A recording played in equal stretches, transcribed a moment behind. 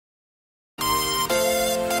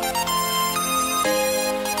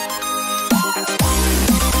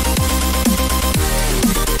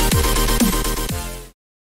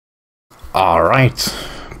Alright,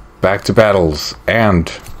 back to battles,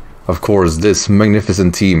 and of course this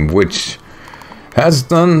magnificent team, which has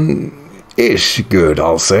done-ish good,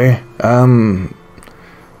 I'll say. I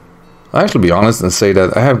actually be honest and say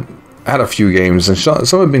that I have had a few games, and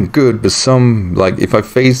some have been good, but some, like, if I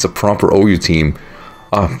face a proper OU team,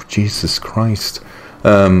 oh, Jesus Christ,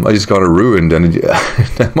 I just got it ruined, and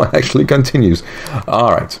that might actually continues.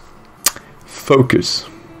 Alright, focus.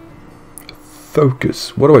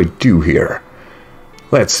 Focus. What do I do here?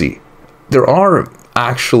 Let's see. There are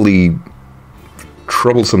actually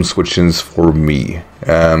troublesome switch-ins for me.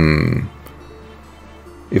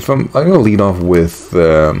 If I'm gonna lead off with,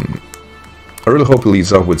 I really hope it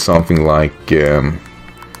leads off with something like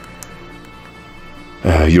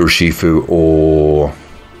Urshifu or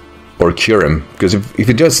Kyurem, because if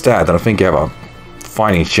it does that, then I think I have a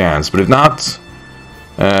fighting chance. But if not,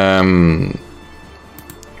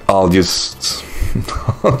 I'll just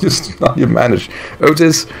not you manage.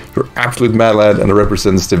 Otis, you're absolute mad lad, and it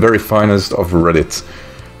represents the very finest of Reddit.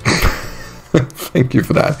 Thank you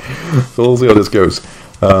for that. So we'll see how this goes.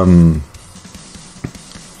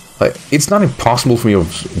 Like, it's not impossible for me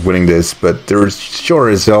of winning this, but there's sure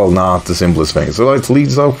as hell not the simplest thing. So it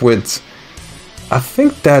leads off with, I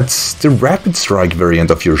think that's the Rapid Strike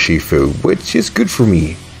variant of Urshifu, which is good for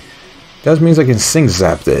me. That means I can Sing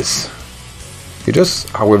Zap this. You just,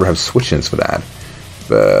 however, have switch-ins for that.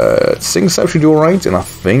 But Sing Zap should do alright, and I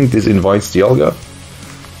think this invites the Dialga.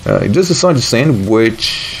 It does decide to send,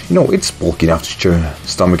 which, you know, it's bulky enough to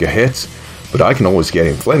stomach a hit, but I can always get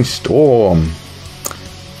in. Flame Storm.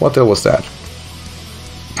 What the hell was that?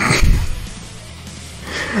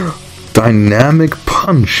 Dynamic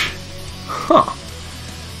Punch. Huh.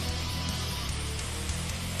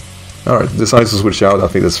 Alright, decides to switch out. I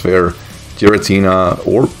think that's fair. Giratina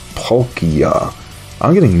or Palkia.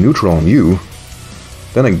 I'm getting neutral on you.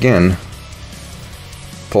 Then again,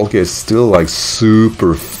 Palkia is still like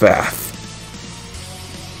super fat.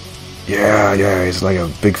 Yeah, he's like a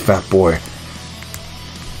big fat boy.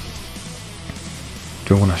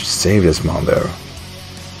 Do I want to save this mon there?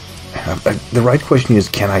 The right question is,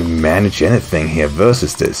 can I manage anything here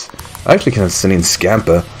versus this? I actually can send in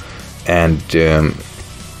Scamper, and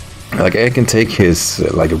like I can take his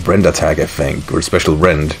like a Rend attack, I think, or special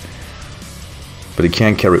Rend. But he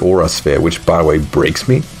can't carry Aura Sphere, which by the way breaks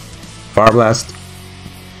me. Fire Blast.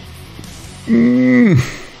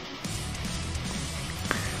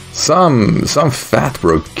 Some fat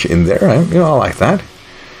broke in there. You know, I like that.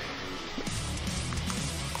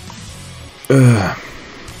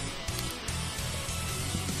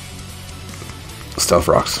 Stealth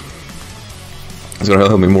Rocks. It's gonna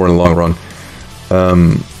help me more in the long run.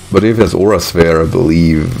 But if there's Aura Sphere, I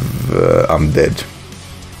believe I'm dead.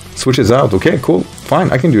 Switches out. Okay, cool.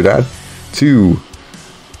 Fine, I can do that. 2.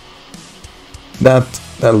 That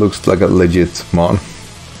looks like a legit mon.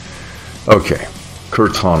 Okay.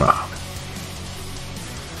 Cortana.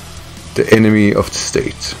 The enemy of the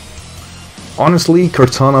state. Honestly,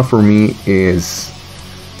 Cortana for me is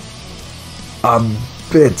a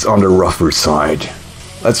bit on the rougher side.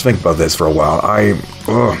 Let's think about this for a while.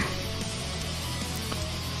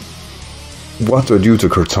 What do I do to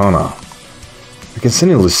Cortana? I can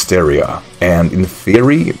send in Listeria, and in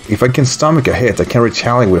theory, if I can stomach a hit, I can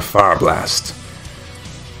retaliate with Fire Blast.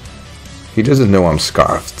 He doesn't know I'm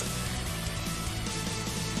Scarfed.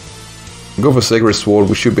 Go for Sacred Sword,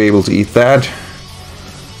 we should be able to eat that.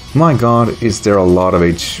 My god, is there a lot of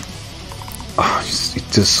H... Oh, it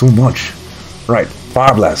does so much. Right,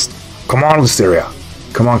 Fire Blast. Come on, Listeria.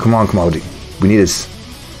 Come on, buddy. We need this.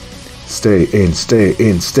 Stay in, stay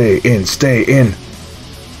in, stay in, stay in.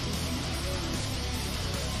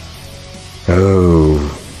 Oh.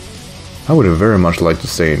 I would have very much liked to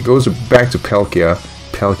stay in. Goes back to Palkia.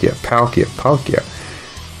 Palkia.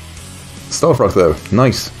 Stealth Rock though.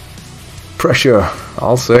 Nice. Pressure,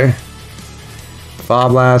 I'll say. Fire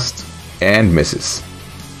Blast, and misses.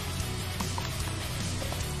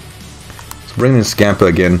 Let's bring in Scamper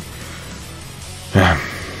again.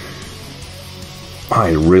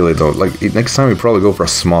 I really don't like. Next time we probably go for a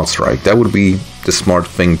Smart Strike. That would be the smart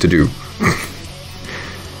thing to do.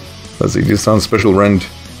 Let's see. This sounds special Rend.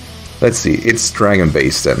 Let's see. It's Dragon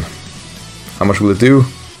based then. How much will it do?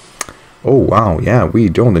 Oh wow, yeah, we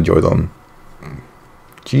don't enjoy them.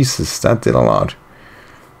 Jesus, that did a lot.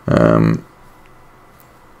 I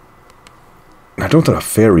don't have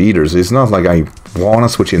fair eaters. It's not like I want to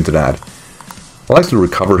switch into that. I'll actually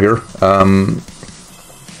recover here.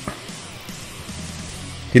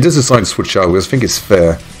 He does decide to switch out, because I think it's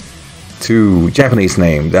fair. To Japanese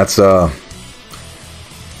name. That's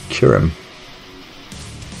Kyurem.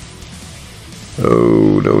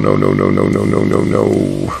 Oh, no, no, no, no, no, no, no, no,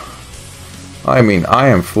 no. I mean, I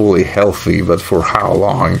am fully healthy, but for how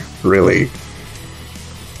long? Really?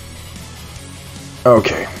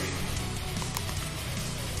 Okay.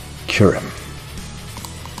 Kyurem.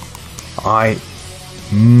 I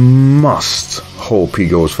must hope he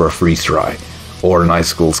goes for a freeze dry, or an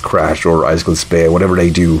icicle's crash, or icicle spare, whatever they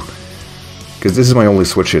do. Because this is my only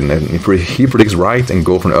switch in, and if he predicts right and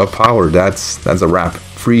go for an up power, that's a wrap.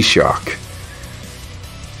 Free shock.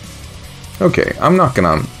 Okay, I'm not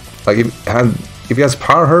gonna like if he has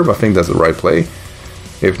power herb, I think that's the right play.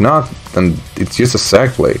 If not, then it's just a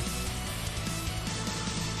sack play.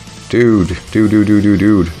 Dude.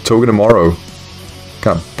 Toga tomorrow.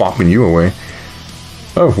 Kind of bopping you away.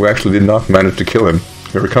 Oh, we actually did not manage to kill him.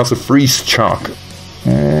 Here comes the freeze shock.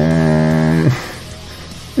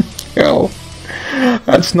 Hell,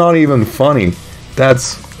 that's not even funny.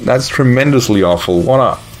 That's tremendously awful. What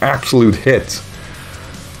a absolute hit.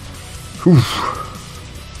 Oof.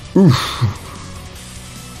 Oof.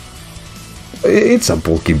 It's a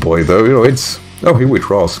bulky boy though, you know, it's... Oh, he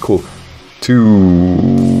withdraws, cool. To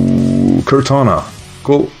Cortana.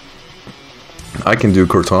 Cool. I can do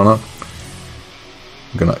Cortana.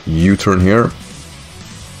 I'm gonna U-turn here.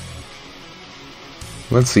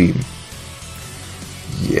 Let's see.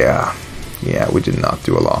 Yeah, we did not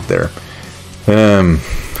do a lot there.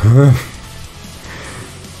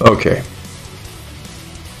 Okay.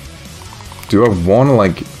 Do I want to,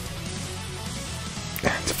 like...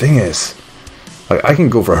 The thing is, like, I can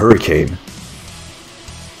go for a Hurricane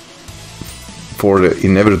for the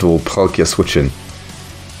inevitable Palkia switch-in.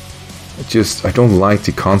 I don't like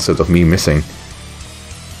the concept of me missing.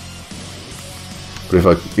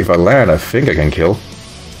 But if I land, I think I can kill.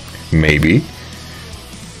 Maybe.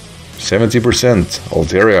 70%.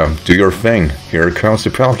 Altaria, do your thing. Here comes the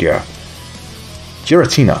Palkia.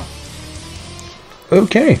 Giratina.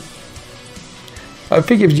 Okay. I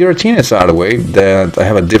think if Giratina is out of the way, that I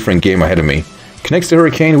have a different game ahead of me. Connects the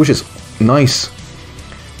Hurricane, which is nice.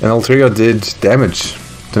 And Altaria did damage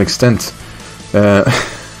to an extent.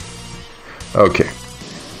 Okay.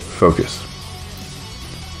 Focus.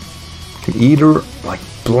 Can either, like,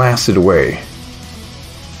 blast it away,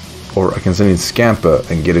 or I can send in Scamper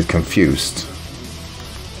and get it confused.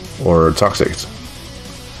 Or Toxic.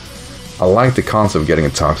 I like the concept of getting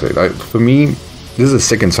it Toxic. For me, this is the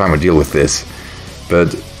second time I deal with this.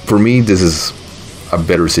 But for me, this is a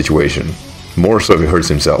better situation. More so if he hurts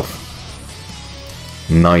himself.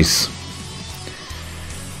 Nice.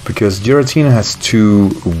 Because Giratina has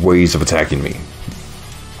two ways of attacking me.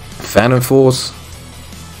 Phantom Force.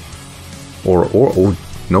 Or oh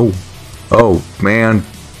no. Oh man.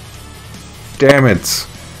 Damn it.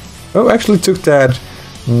 Oh, actually took that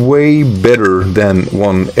way better than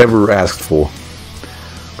one ever asked for.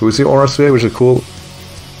 But we see Aura Sphere, which is cool.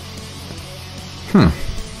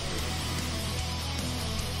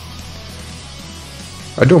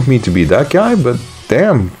 I don't mean to be that guy, but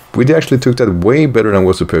damn, we actually took that way better than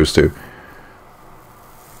we're supposed to.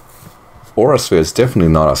 Aura Sphere is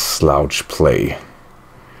definitely not a slouch play.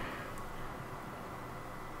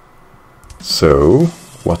 So,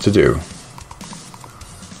 what to do?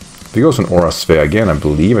 If he goes on Aura Sphere again, I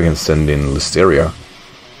believe I can send in Listeria.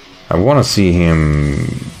 I want to see him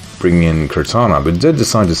bring in Cortana, but did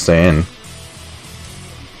decide to stay in.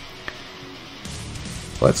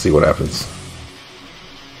 Let's see what happens.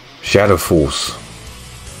 Shadow Force.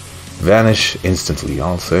 Vanish instantly,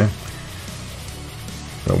 I'll say.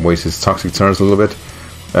 Gonna waste his toxic turns a little bit.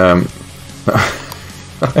 I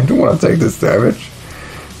don't want to take this damage.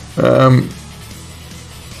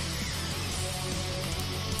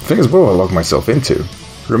 Thing is, what do I lock myself into?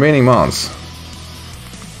 Remaining Mons.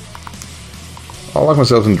 I'll lock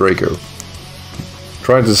myself in Draco.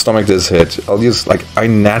 Trying to stomach this hit. I'll just, like, I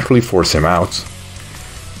naturally force him out.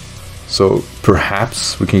 So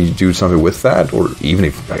perhaps we can do something with that, or even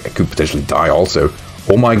if I could potentially die also.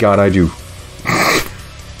 Oh my god, I do.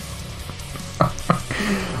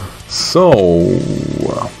 So,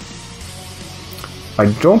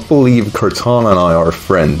 I don't believe Cortana and I are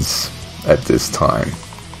friends at this time.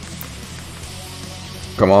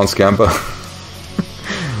 Come on, Scampa.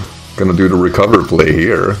 Gonna do the recover play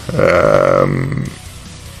here.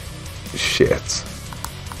 Shit.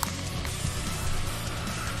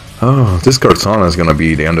 Oh, this Cortana is gonna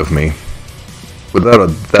be the end of me. Without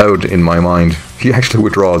a doubt in my mind. He actually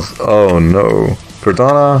withdraws. Oh no.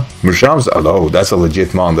 Cortana, Musham's. Oh no, that's a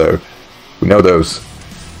legit mon though. We know those.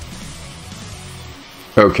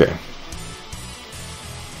 Okay.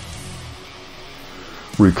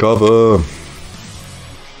 Recover.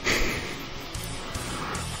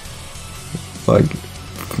 Like,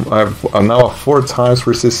 I've now 4 times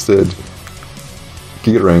resisted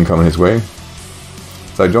Kyurem coming his way.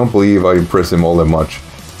 So I don't believe I impress him all that much.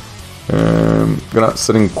 Gonna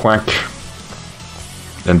sit in Quack.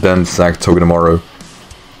 And then sack Togedemaru.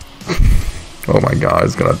 Oh my god,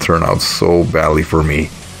 it's gonna turn out so badly for me.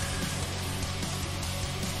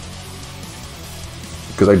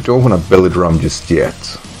 Because I don't want a belly drum just yet.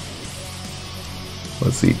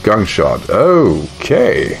 Let's see, gunshot.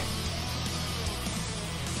 Okay.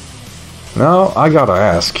 Now I gotta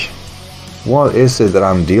ask, what is it that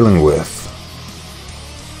I'm dealing with?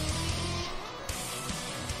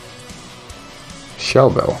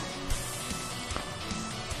 Shellbell.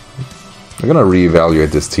 I'm gonna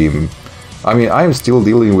reevaluate this team. I mean, I'm still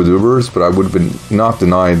dealing with Ubers, but I would have not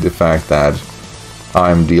denied the fact that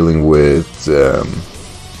I'm dealing with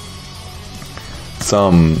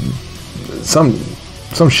some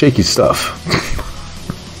shaky stuff.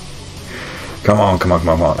 Come on,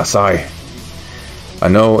 Asai. I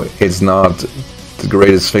know it's not the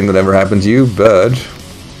greatest thing that ever happened to you, but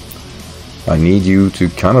I need you to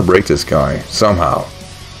kind of break this guy somehow.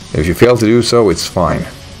 If you fail to do so, it's fine.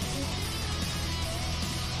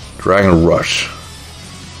 Dragon Rush.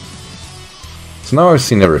 So now I've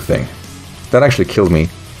seen everything. That actually killed me.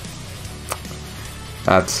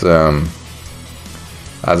 That's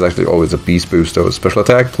actually always a beast boost though. Special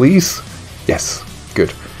attack, please. Yes,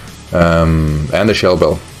 good. And the Shell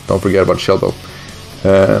Bell. Don't forget about Shell Bell.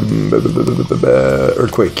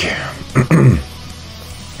 Earthquake.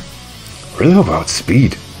 Really hope about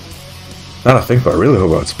speed. Now that I think about it, I really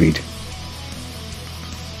hope about speed.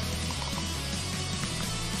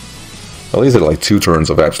 At least it's like 2 turns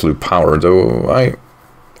of absolute power, though I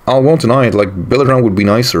won't deny it, like Belladrum would be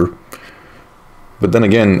nicer. But then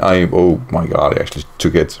again, oh my god, I actually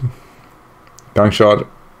took it. Gun shot,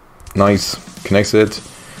 nice, connects it,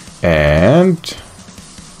 and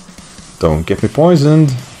don't get me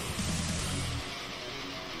poisoned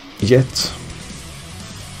yet.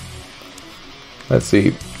 Let's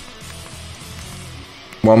see.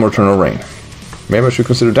 1 more turn of rain. Maybe I should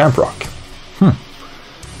consider Damp Rock.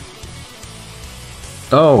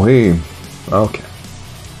 Oh, hey. Okay.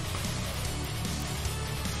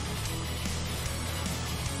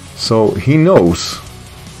 So he knows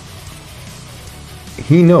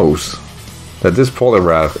that this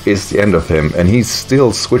Poliwrath is the end of him, and he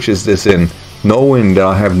still switches this in, knowing that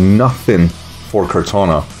I have nothing for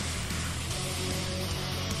Kartana.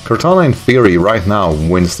 Kartana, in theory, right now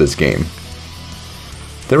wins this game.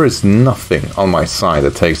 There is nothing on my side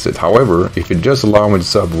that takes it. However, if you just allow me to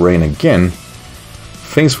sub rain again,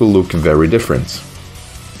 things will look very different.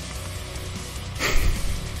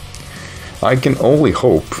 I can only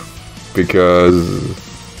hope, because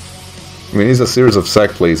I mean, it's a series of sack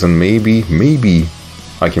plays, and maybe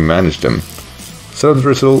I can manage them. Set up the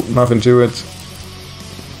result, nothing to it.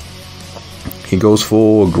 He goes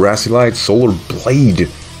full Grassy Light, Solar Blade.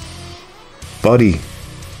 Buddy.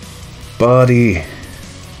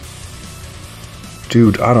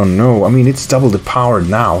 Dude, I don't know. I mean, it's double the power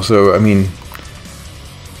now, so I mean,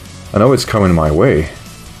 I know it's coming my way.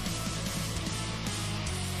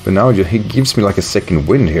 But now he gives me like a second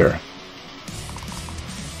wind here.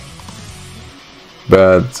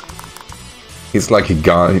 But it's like he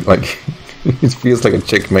got, like, it feels like a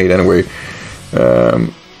checkmate anyway.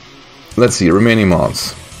 Let's see, remaining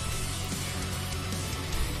mods.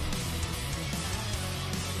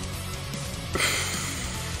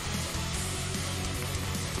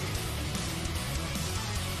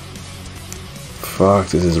 Fuck,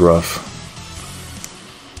 this is rough.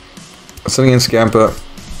 Sending in Scamper.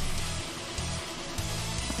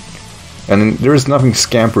 And there is nothing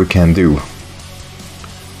Scamper can do.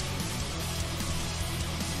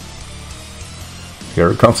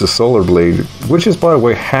 Here comes the Solar Blade, which is, by the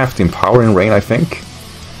way, half the Empowering Rain, I think.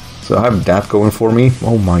 So I have that going for me.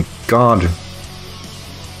 Oh my god.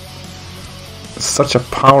 Such a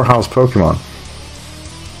powerhouse Pokemon.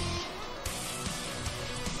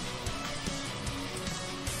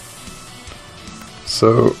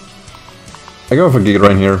 So I go for Giga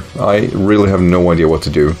Drain here. I really have no idea what to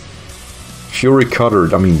do. Fury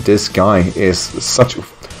Cutter, I mean, this guy is such a...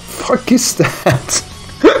 Fuck is that?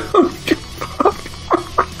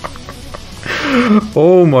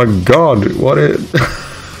 Oh my god, what is...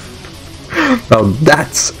 Now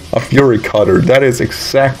that's a Fury Cutter. That is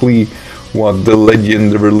exactly what the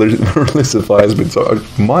legend Relicify has been so...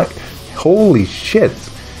 My... Holy shit.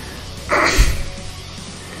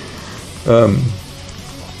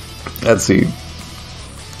 Let's see.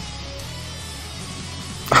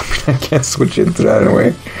 I mean, I can't switch into that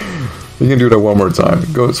anyway. You can do that one more time.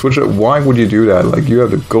 Go switch it. Why would you do that? Like, you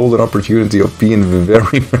have the golden opportunity of being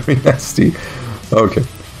very, very nasty. Okay.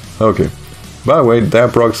 Okay. By the way,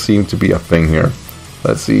 that proc seemed to be a thing here.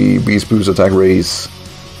 Let's see. Beast Boost, attack raise.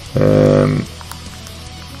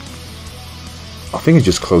 I think it's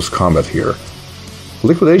just close combat here.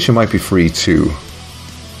 Liquidation might be free too.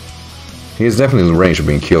 He is definitely in the range of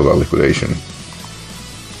being killed by Liquidation.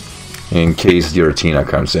 In case Giratina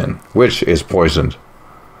comes in, which is poisoned.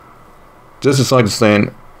 Just decide to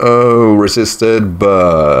stand. Oh, resisted,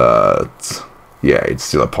 but yeah, it's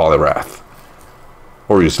still a Poliwrath.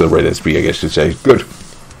 Or you're still rated SP, I guess you'd say. Good.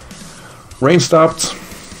 Rain stopped.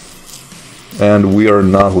 And we are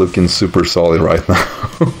not looking super solid right now.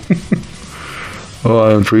 Oh,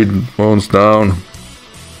 I am 3 bones down.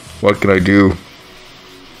 What can I do?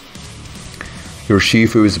 Your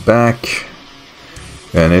Shifu is back.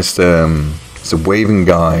 And it's the waving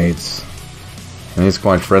guides. And it's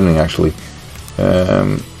quite friendly actually.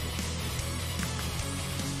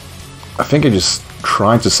 I think I just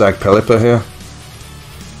tried to sack Pelipper here.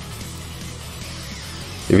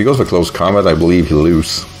 If he goes for close combat, I believe he'll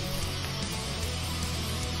lose.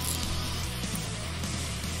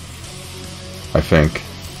 I think.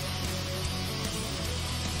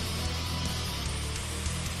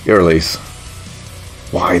 Release.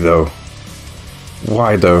 Why though?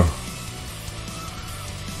 Why though?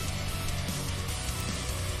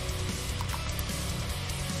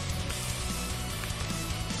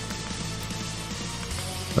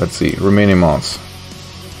 Let's see, remaining mons.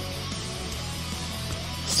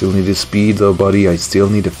 Still need the speed though, buddy. I still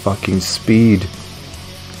need the fucking speed.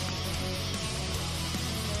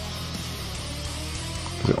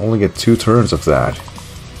 I only get 2 turns of that.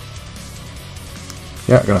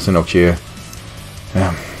 Yeah, gonna send Nokia.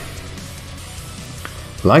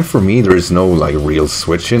 Like for me, there is no like real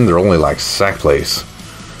switching. They're only like sack plays,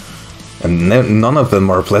 and none of them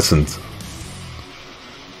are pleasant.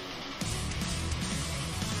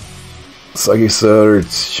 Psychic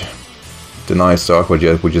Surge denies the Aqua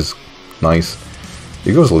Jet, which is nice.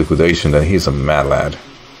 He goes to Liquidation, then he's a mad lad.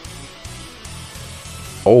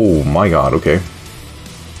 Oh my god, okay.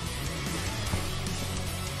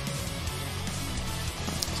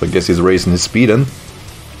 So I guess he's raising his speed then.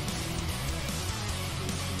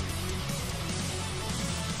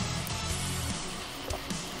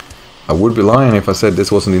 I would be lying if I said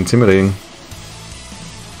this wasn't intimidating.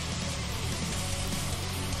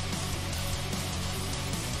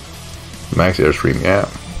 Max Airstream, yeah.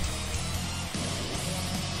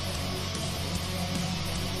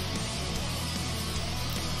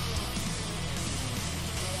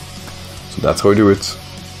 So that's how we do it.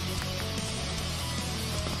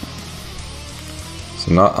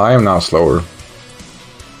 So now I am now slower.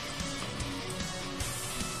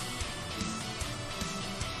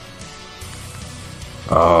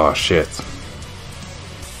 Oh shit.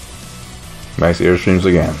 Max Airstreams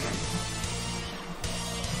again.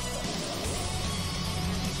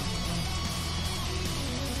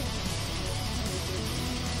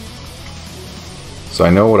 So I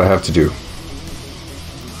know what I have to do.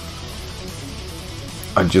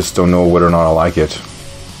 I just don't know whether or not I like it.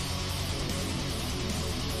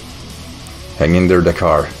 Hang in there,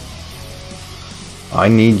 Dakar. I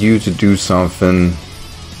need you to do something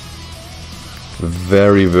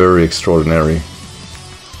very, very extraordinary.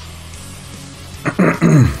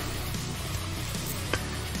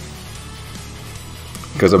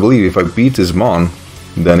 Because I believe if I beat this Mon,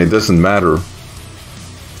 then it doesn't matter.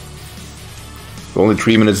 With only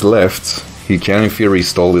 3 minutes left, he can in theory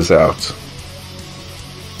stall this out.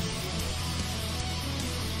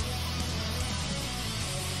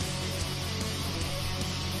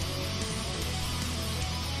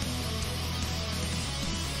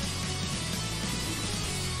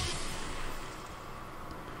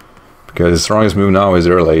 Because his strongest move now is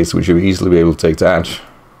Air Lace, which should easily be able to take that.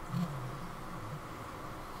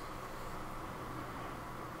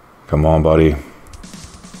 Come on, buddy.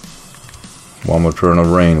 One more turn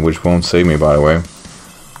of rain, which won't save me, by the way.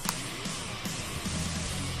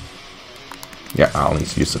 Yeah, I'll need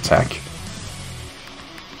to use attack.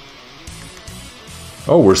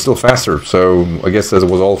 Oh, we're still faster, so I guess that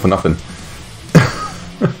was all for nothing.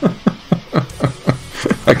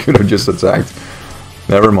 I could have just attacked.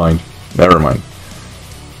 Never mind. Never mind.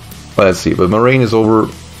 Let's see, but my rain is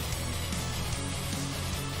over.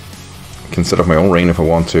 I can set up my own rain if I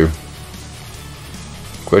want to.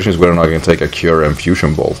 Question is whether or not I can take a Kyurem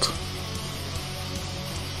Fusion Bolt.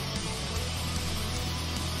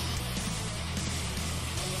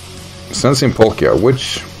 Sensing Polka,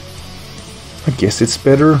 which I guess it's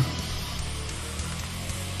better.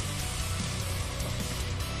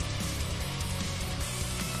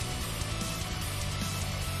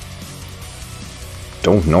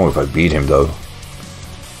 don't know if I beat him though.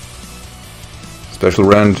 Special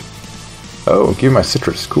rend. Oh, give my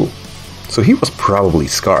citrus. Cool. So he was probably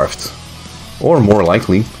scarfed. Or more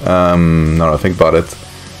likely, now that I think about it,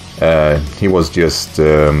 he was just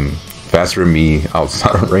faster than me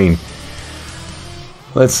outside of rain.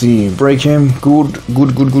 Let's see, break him, good,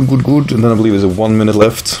 and then I believe there's a 1 minute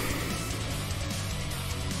left.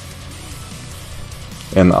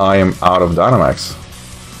 And I am out of Dynamax.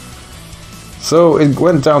 So it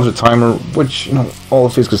went down to timer, which, you know, all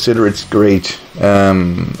things considered, it's great.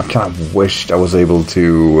 I kind of wished I was able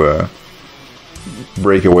to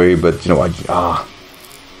break away, but you know,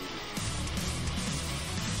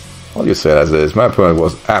 I'll just say it as it is. My opponent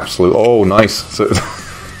was absolute. Oh, nice. So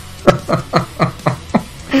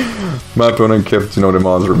my opponent kept, you know, the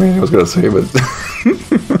monster remaining. I was gonna say, but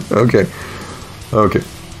okay.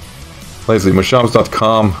 Let's see,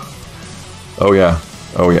 Mashams.com. Oh yeah.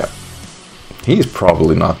 He's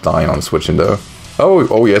probably not dying on switching though.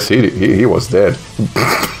 Oh yes, he was dead.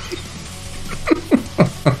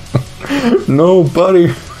 No,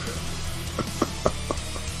 buddy.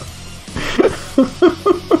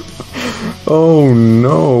 Oh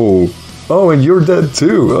no. Oh, and you're dead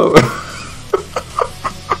too. Oh.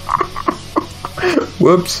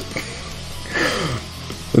 Whoops.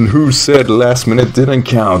 And who said last minute didn't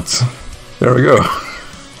count? There we go.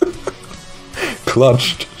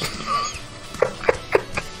 Clutched.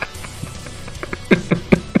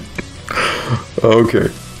 Okay.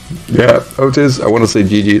 Yeah, Otis, I want to say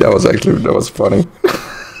GG. That was funny.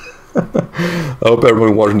 I hope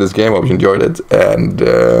everyone watching this game, I hope you enjoyed it. And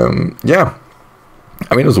yeah,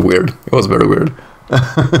 I mean, it was weird. It was very weird.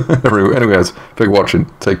 Anyways, thank you for watching.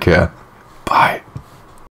 Take care. Bye.